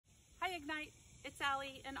Hi Ignite, it's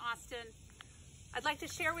Alli in Austin. I'd like to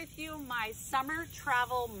share with you my summer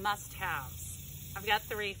travel must-haves. I've got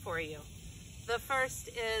 3 for you. The first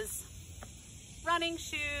is running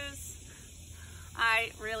shoes.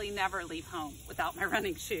 I really never leave home without my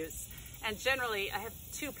running shoes. And generally I have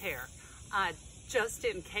 2 pair, just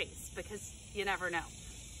in case, because you never know.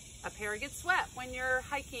 A pair gets wet when you're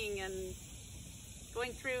hiking and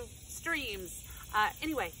going through streams.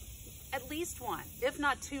 Anyway, at least 1, if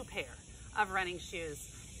not 2 pair of running shoes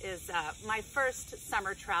is my first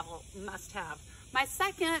summer travel must-have. My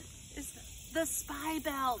second is the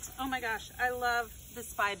Spibelt. Oh my gosh, I love the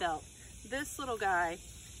Spibelt. This little guy,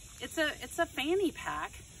 it's a fanny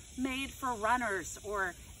pack made for runners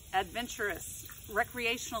or adventurous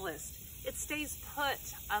recreationalists. It stays put,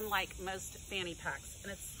 unlike most fanny packs,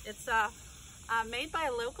 and it's made by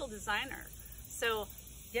a local designer. So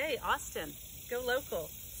yay, Austin, go local.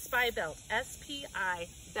 Spibelt, S-P-I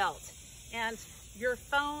belt, and your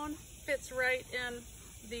phone fits right in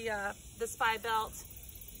the Spibelt.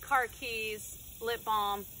 Car keys, lip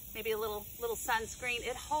balm, maybe a little sunscreen.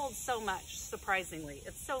 It holds so much, surprisingly.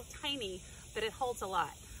 It's so tiny, but it holds a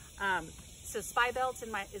lot. So Spibelt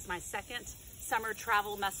is my second summer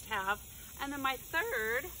travel must-have, and then my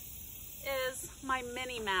third is my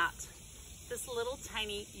mini mat, this little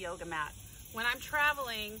tiny yoga mat. When I'm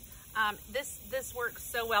traveling, this works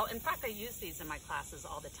so well. In fact, I use these in my classes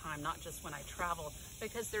all the time, not just when I travel,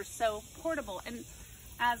 because they're so portable. And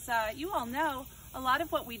as you all know, a lot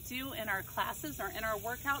of what we do in our classes or in our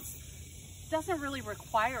workouts doesn't really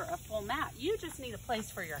require a full mat. You just need a place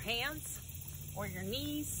for your hands or your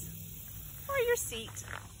knees or your seat,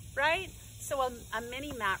 right? So a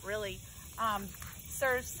mini mat really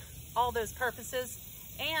serves all those purposes,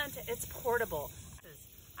 and it's portable.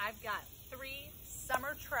 I've got 3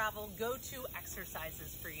 summer travel go-to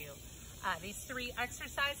exercises for you. These 3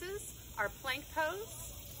 exercises are plank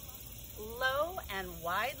pose, low and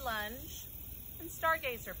wide lunge, and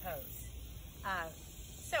stargazer pose.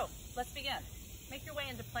 So let's begin. Make your way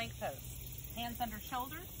into plank pose. Hands under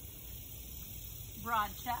shoulders,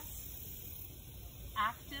 broad chest,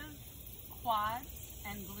 active quads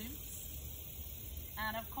and glutes,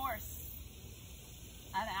 and of course,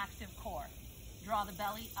 an active core. Draw the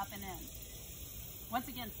belly up and in. Once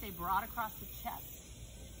again, stay broad across the chest.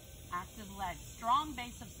 Active legs, strong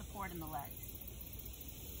base of support in the legs.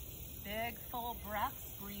 Big, full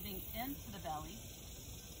breaths, breathing into the belly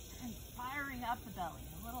and firing up the belly.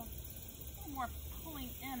 A little more pulling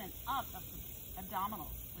in and up of the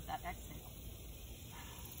abdominals with that exhale.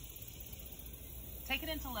 Take it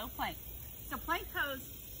into low plank. So plank pose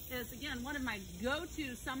is, again, one of my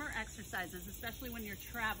go-to summer exercises, especially when you're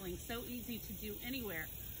traveling. So easy to do anywhere.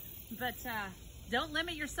 But don't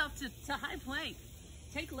limit yourself to high plank.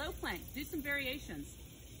 Take low plank. Do some variations.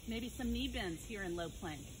 Maybe some knee bends here in low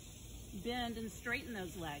plank. Bend and straighten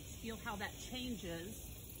those legs. Feel how that changes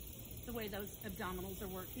the way those abdominals are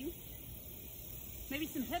working. Maybe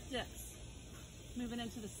some hip dips. Moving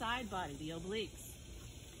into the side body, the obliques.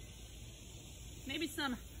 Maybe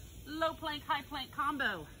some low plank, high plank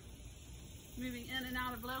combo. Moving in and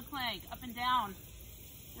out of low plank, up and down.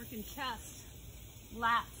 Working chest,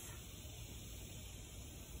 lats.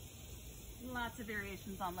 Lots of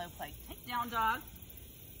variations on low plank. Take down dog.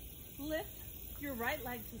 Lift your right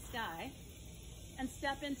leg to sky and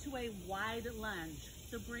step into a wide lunge.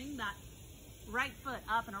 So bring that right foot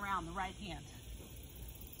up and around the right hand.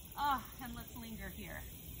 And let's linger here.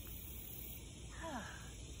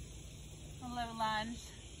 A low lunge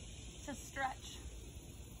to stretch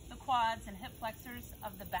the quads and hip flexors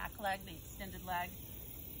of the back leg, the extended leg,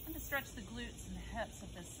 and to stretch the glutes and the hips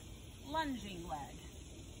of this lunging leg.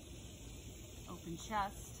 Open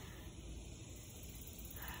chest,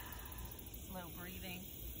 slow breathing.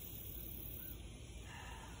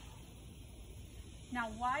 Now,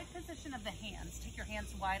 wide position of the hands. Take your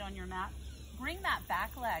hands wide on your mat. Bring that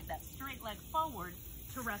back leg, that straight leg forward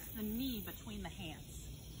to rest the knee between the hands.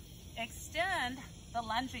 Extend the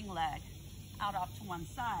lunging leg out off to one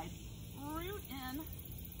side. Root in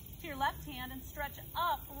to your left hand and stretch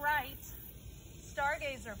upright,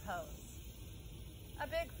 stargazer pose. A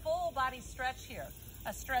big full body stretch here.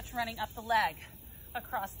 A stretch running up the leg,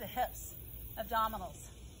 across the hips, abdominals,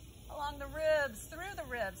 along the ribs,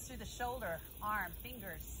 through the shoulder, arm,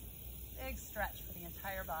 fingers. Big stretch for the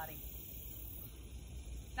entire body.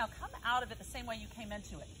 Now come out of it the same way you came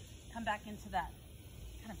into it. Come back into that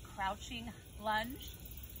kind of crouching lunge,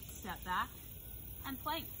 step back, and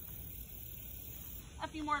plank. A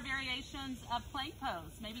few more variations of plank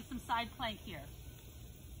pose, maybe some side plank here.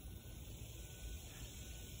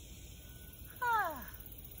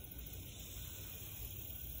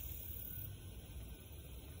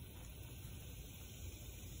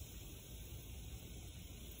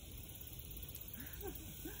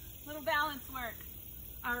 little balance work.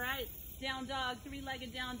 All right, down dog,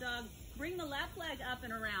 three-legged down dog. Bring the left leg up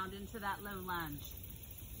and around into that low lunge.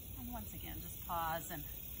 And once again, just pause and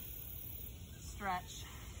stretch.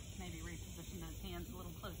 Maybe reposition those hands a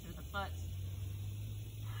little closer to the foot.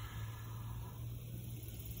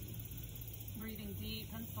 Breathing deep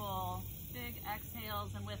and full. Big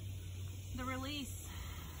exhales, and with the release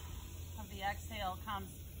of the exhale comes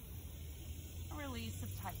a release of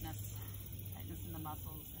tightness. Tightness in the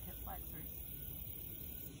muscles, the hip flexors,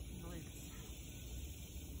 glutes.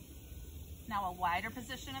 Now a wider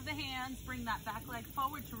position of the hands. Bring that back leg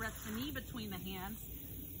forward to rest the knee between the hands.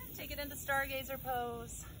 And take it into stargazer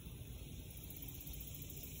pose.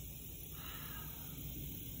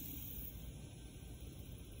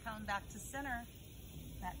 Come back to center.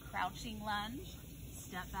 That crouching lunge.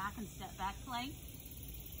 Step back and step back plank.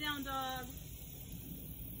 Down dog.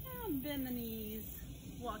 And bend the knees.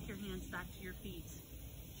 Walk your hands back to your feet.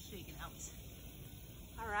 Shake it out.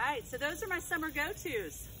 All right, so those are my summer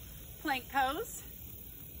go-tos. Plank pose.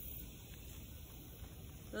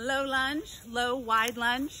 Low lunge, low wide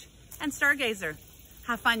lunge, and stargazer.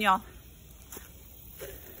 Have fun, y'all.